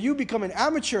and where you become an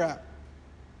amateur at.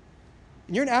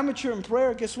 And you're an amateur in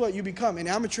prayer, guess what? You become an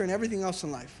amateur in everything else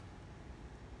in life.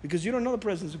 Because you don't know the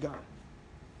presence of God.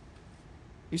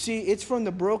 You see, it's from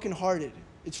the brokenhearted.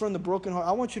 It's from the brokenhearted.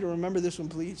 I want you to remember this one,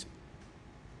 please.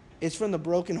 It's from the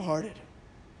brokenhearted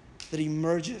that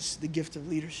emerges the gift of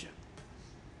leadership.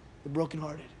 The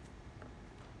brokenhearted.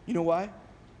 You know why?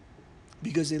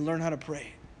 Because they learn how to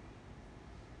pray.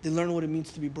 They learn what it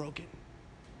means to be broken.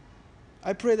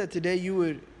 I pray that today you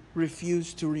would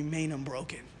refuse to remain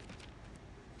unbroken.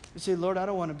 You say, Lord, I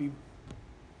don't want to be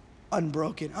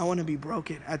unbroken. I want to be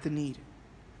broken at the need.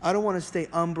 I don't want to stay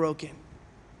unbroken.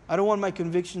 I don't want my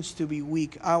convictions to be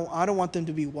weak. I don't want them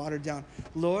to be watered down.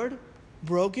 Lord,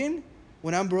 broken,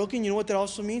 when I'm broken, you know what that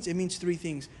also means? It means three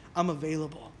things. I'm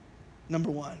available. Number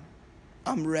one,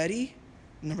 I'm ready.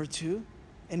 Number two,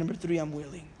 and number three, I'm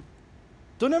willing.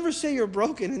 Don't ever say you're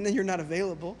broken and then you're not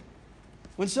available.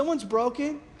 When someone's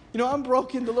broken, you know, I'm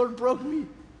broken, the Lord broke me.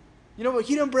 You know, but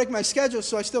He didn't break my schedule,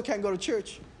 so I still can't go to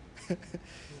church. You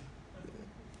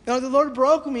know, the Lord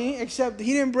broke me, except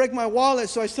He didn't break my wallet,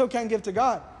 so I still can't give to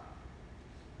God.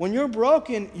 When you're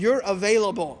broken, you're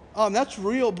available. That's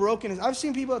real brokenness. I've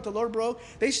seen people that the Lord broke,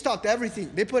 they stopped everything.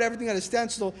 They put everything at a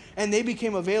standstill, and they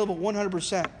became available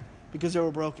 100% because they were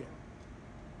broken.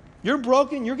 You're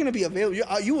broken, you're going to be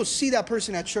available. You will see that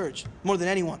person at church more than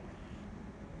anyone.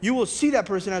 You will see that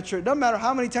person at church. Doesn't matter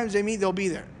how many times they meet, they'll be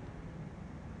there.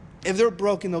 If they're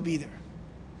broken, they'll be there.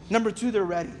 Number two, they're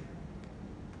ready.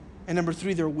 And number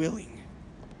three, they're willing.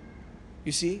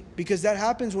 You see? Because that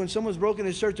happens when someone's broken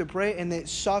and starts to pray, and it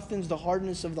softens the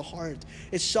hardness of the heart.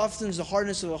 It softens the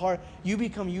hardness of the heart. You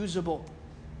become usable.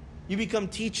 You become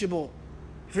teachable.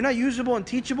 If you're not usable and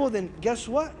teachable, then guess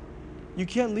what? You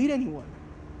can't lead anyone.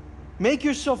 Make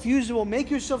yourself usable. Make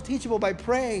yourself teachable by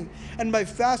praying and by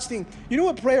fasting. You know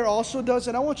what prayer also does?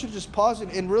 And I want you to just pause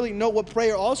and really note what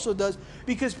prayer also does.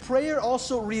 Because prayer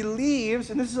also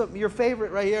relieves, and this is your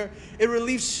favorite right here, it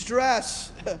relieves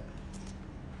stress.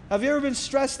 Have you ever been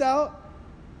stressed out?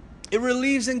 It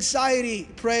relieves anxiety,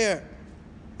 prayer.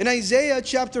 In Isaiah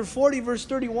chapter 40, verse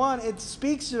 31, it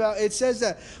says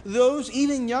that those,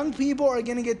 even young people, are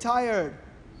going to get tired.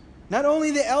 Not only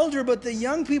the elder, but the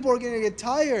young people are going to get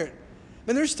tired.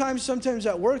 And there's times sometimes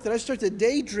at work that I start to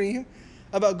daydream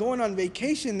about going on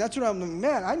vacation. That's what I'm like,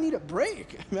 man, I need a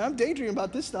break. I'm daydreaming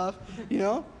about this stuff, you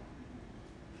know.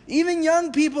 Even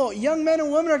young people, young men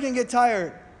and women are going to get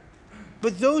tired.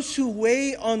 But those who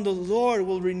wait on the Lord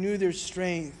will renew their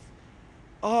strength.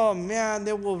 Oh man,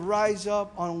 they will rise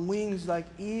up on wings like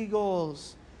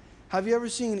eagles. Have you ever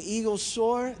seen an eagle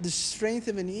soar? The strength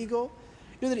of an eagle?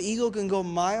 You know that an eagle can go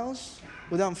miles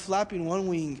without flapping one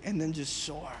wing and then just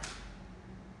soar.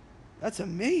 That's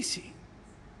amazing.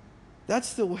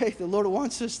 That's the way the Lord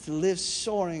wants us to live,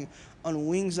 soaring on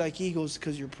wings like eagles,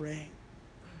 because you're praying.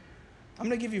 I'm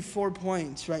going to give you 4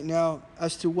 points right now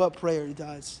as to what prayer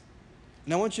does.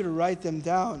 And I want you to write them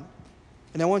down.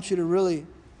 And I want you to really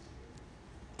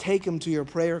take them to your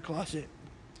prayer closet.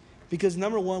 Because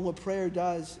number one, what prayer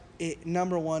does, it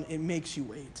makes you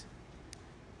wait.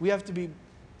 We have to be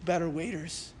better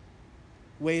waiters.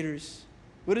 Waiters.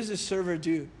 What does a server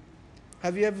do?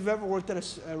 Have you ever worked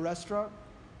at a restaurant?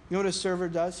 You know what a server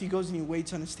does? He goes and he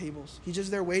waits on his tables. He's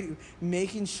just there waiting,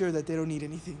 making sure that they don't need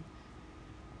anything.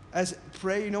 As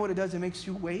prayer, you know what it does? It makes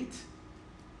you wait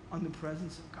on the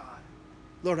presence of God.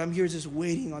 Lord, I'm here just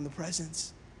waiting on the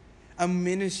presence. I'm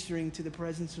ministering to the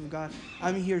presence of God.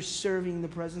 I'm here serving the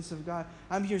presence of God.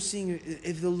 I'm here seeing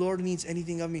if the Lord needs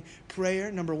anything of me.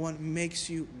 Prayer, number one, makes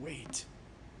you wait.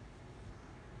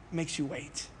 Makes you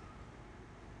wait.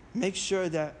 Make sure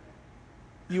that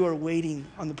you are waiting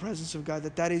on the presence of God,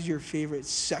 that is your favorite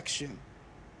section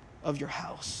of your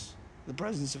house, the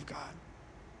presence of God.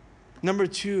 Number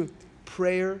two,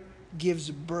 prayer gives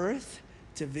birth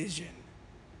to vision.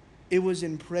 It was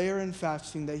in prayer and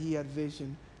fasting that he had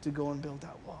vision to go and build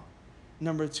that wall.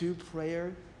 Number two,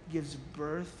 prayer gives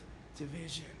birth to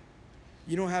vision.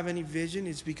 You don't have any vision,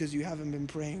 it's because you haven't been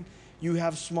praying. You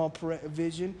have small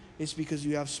vision, it's because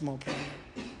you have small prayer.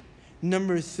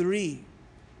 Number three,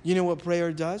 you know what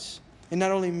prayer does? It not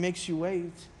only makes you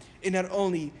wait, it not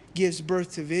only gives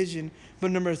birth to vision, but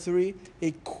number three,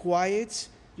 it quiets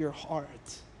your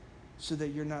heart so that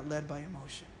you're not led by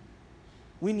emotion.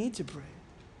 We need to pray.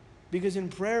 Because in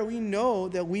prayer, we know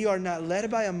that we are not led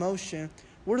by emotion,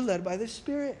 we're led by the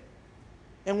Spirit.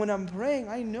 And when I'm praying,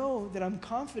 I know that I'm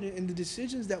confident in the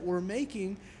decisions that we're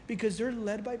making because they're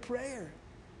led by prayer.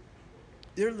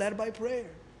 They're led by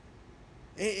prayer.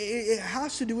 It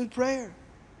has to do with prayer.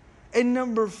 And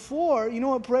number 4, you know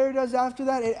what prayer does after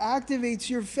that? It activates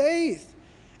your faith.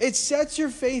 It sets your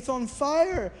faith on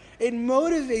fire. It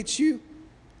motivates you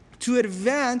to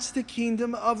advance the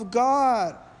kingdom of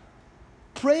God.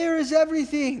 Prayer is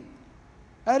everything.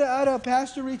 I had a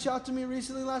pastor reach out to me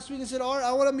recently last week and said, Art,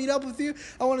 I want to meet up with you.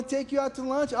 I want to take you out to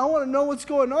lunch. I want to know what's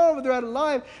going on over there at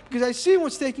Alive because I see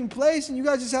what's taking place. And you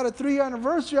guys just had a 3-year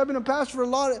anniversary. I've been a pastor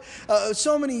for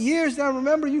so many years. And I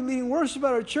remember you leading worship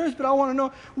at our church. But I want to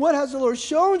know, what has the Lord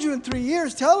shown you in 3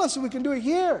 years? Tell us so we can do it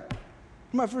here.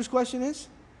 My first question is,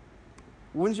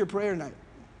 when's your prayer night?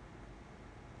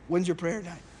 When's your prayer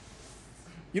night?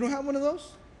 You don't have one of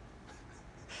those?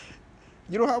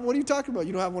 What are you talking about?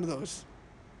 You don't have one of those.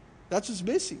 That's what's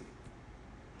missing.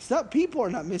 It's not people are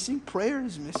not missing. Prayer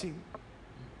is missing.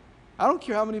 I don't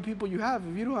care how many people you have.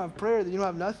 If you don't have prayer, then you don't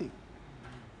have nothing.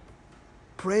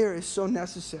 Prayer is so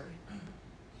necessary.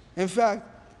 In fact,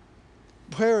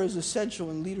 prayer is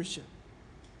essential in leadership.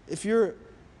 If you're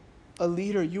a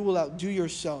leader, you will outdo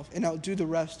yourself and outdo the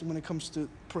rest when it comes to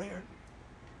prayer.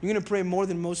 You're going to pray more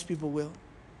than most people will.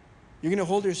 You're going to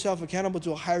hold yourself accountable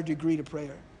to a higher degree to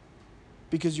prayer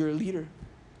because you're a leader.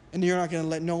 And you're not going to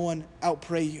let no one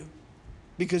outpray you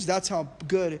because that's how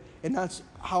good and that's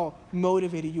how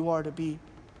motivated you are to be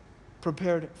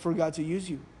prepared for God to use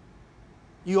you.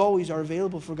 You always are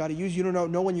available for God to use you. You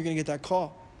don't know when you're going to get that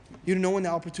call. You don't know when the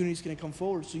opportunity is going to come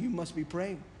forward, so you must be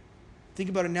praying. Think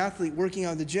about an athlete working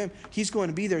out in the gym. He's going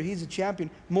to be there. He's a champion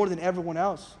more than everyone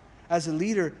else. As a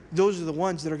leader, those are the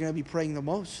ones that are going to be praying the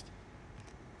most.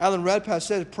 Alan Redpath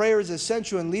says prayer is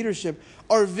essential in leadership.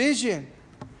 Our vision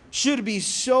should be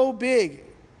so big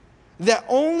that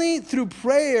only through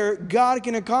prayer God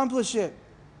can accomplish it.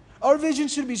 Our vision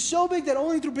should be so big that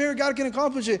only through prayer God can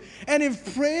accomplish it. And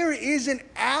if prayer isn't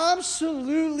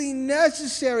absolutely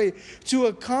necessary to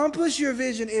accomplish your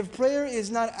vision, if prayer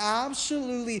is not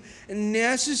absolutely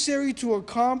necessary to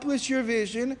accomplish your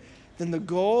vision, then the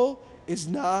goal is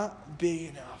not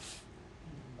big enough.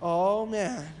 Oh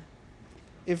man.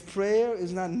 If prayer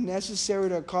is not necessary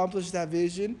to accomplish that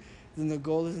vision, then the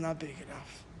goal is not big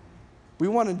enough. We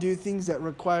want to do things that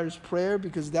requires prayer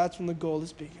because that's when the goal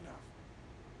is big enough.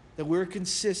 That we're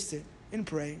consistent in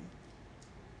praying.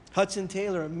 Hudson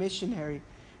Taylor, a missionary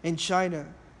in China,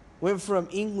 went from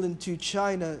England to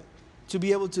China to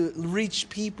be able to reach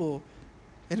people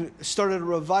and started a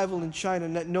revival in China,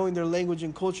 not knowing their language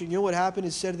and culture. You know what happened?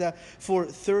 It said that for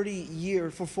 40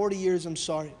 years,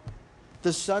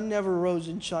 the sun never rose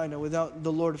in China without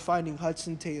the Lord finding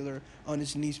Hudson Taylor on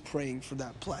his knees praying for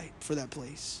that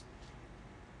place.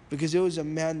 Because it was a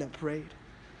man that prayed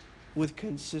with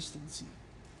consistency.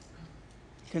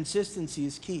 Consistency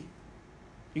is key.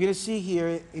 You're going to see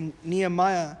here in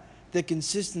Nehemiah that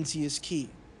consistency is key.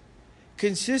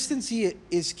 Consistency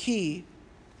is key,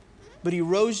 but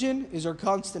erosion is our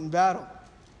constant battle.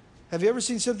 Have you ever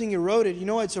seen something eroded? You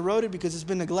know why it's eroded? Because it's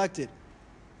been neglected.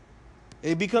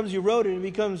 It becomes eroded, it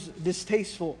becomes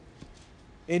distasteful.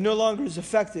 It no longer is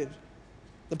effective.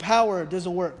 The power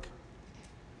doesn't work.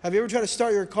 Have you ever tried to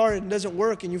start your car and it doesn't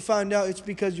work and you find out it's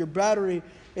because your battery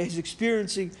is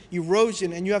experiencing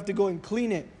erosion and you have to go and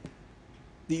clean it?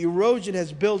 The erosion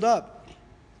has built up.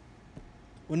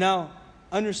 Well, now,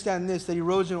 understand this, that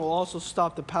erosion will also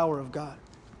stop the power of God.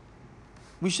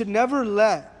 We should never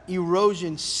let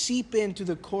erosion seep into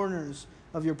the corners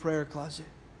of your prayer closet.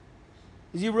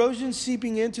 Is erosion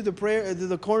seeping into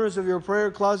the corners of your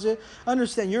prayer closet?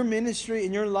 Understand, your ministry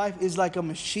and your life is like a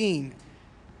machine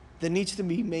that needs to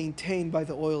be maintained by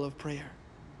the oil of prayer.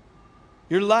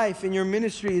 Your life and your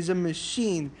ministry is a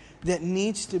machine that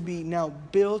needs to be now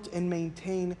built and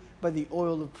maintained by the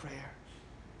oil of prayer.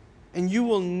 And you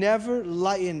will never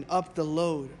lighten up the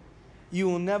load. You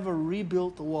will never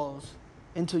rebuild the walls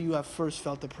until you have first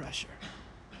felt the pressure.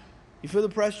 You feel the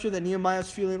pressure that Nehemiah is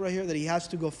feeling right here, that he has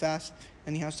to go fast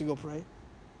and he has to go pray?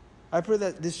 I pray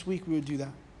that this week we would do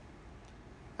that.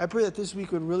 I pray that this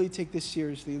week we would really take this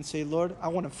seriously and say, Lord, I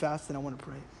want to fast and I want to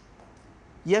pray.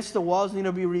 Yes, the walls need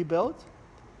to be rebuilt.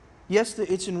 Yes,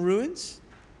 it's in ruins.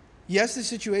 Yes, the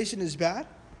situation is bad.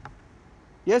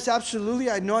 Yes,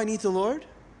 absolutely, I know I need the Lord.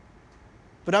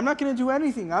 But I'm not going to do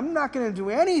anything. I'm not going to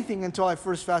do anything until I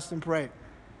first fast and pray.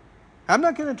 I'm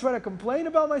not going to try to complain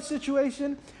about my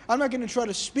situation. I'm not going to try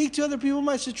to speak to other people in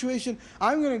my situation.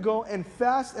 I'm going to go and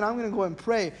fast and I'm going to go and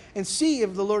pray and see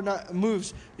if the Lord not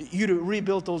moves you to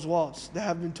rebuild those walls that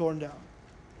have been torn down.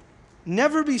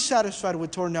 Never be satisfied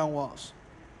with torn down walls.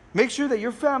 Make sure that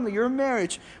your family, your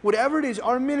marriage, whatever it is,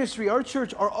 our ministry, our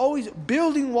church are always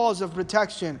building walls of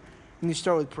protection. And you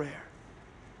start with prayer.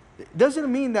 It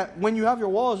doesn't mean that when you have your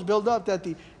walls built up that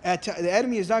the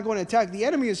enemy is not going to attack. The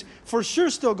enemy is for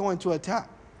sure still going to attack.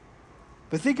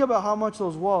 But think about how much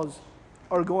those walls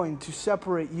are going to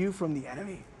separate you from the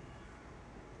enemy,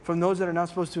 from those that are not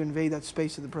supposed to invade that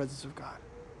space of the presence of God.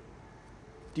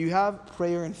 Do you have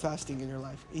prayer and fasting in your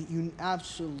life? You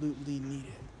absolutely need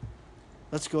it.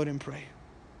 Let's go ahead and pray.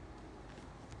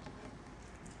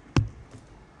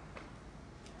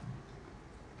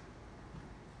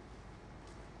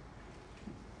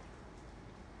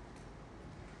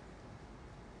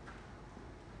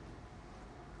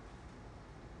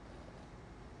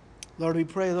 Lord, we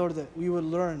pray, Lord, that we would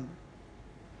learn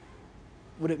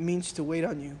what it means to wait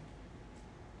on you.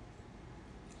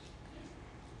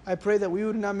 I pray that we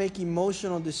would not make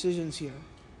emotional decisions here.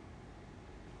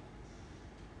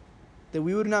 That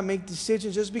we would not make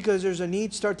decisions just because there's a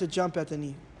need, start to jump at the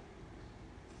need.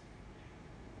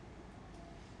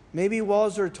 Maybe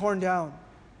walls are torn down.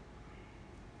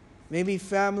 Maybe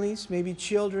families, maybe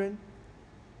children,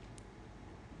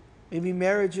 maybe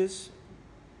marriages,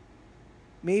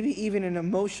 maybe even an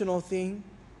emotional thing,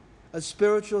 a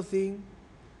spiritual thing,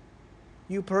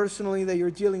 you personally that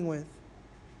you're dealing with.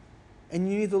 And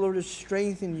you need the Lord to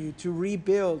strengthen you, to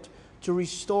rebuild, to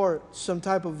restore some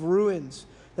type of ruins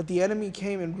that the enemy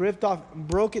came and ripped off,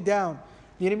 broke it down.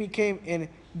 The enemy came and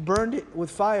burned it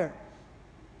with fire.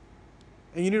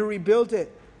 And you need to rebuild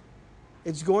it.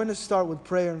 It's going to start with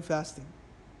prayer and fasting.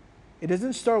 It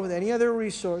doesn't start with any other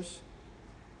resource.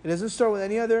 It doesn't start with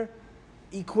any other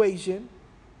equation.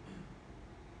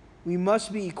 We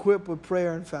must be equipped with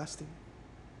prayer and fasting.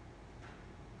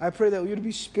 I pray that we would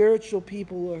be spiritual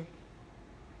people, Lord,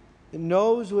 that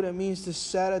knows what it means to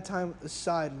set a time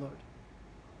aside, Lord,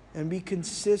 and be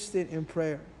consistent in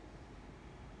prayer.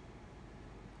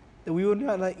 That we would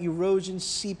not let erosion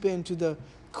seep into the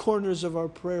corners of our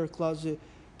prayer closet,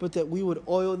 but that we would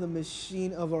oil the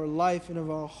machine of our life and of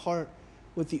our heart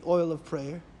with the oil of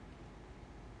prayer.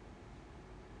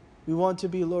 We want to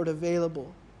be, Lord,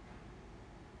 available.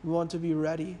 We want to be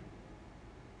ready,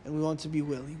 and we want to be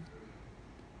willing.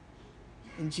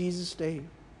 In Jesus' name,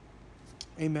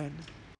 amen.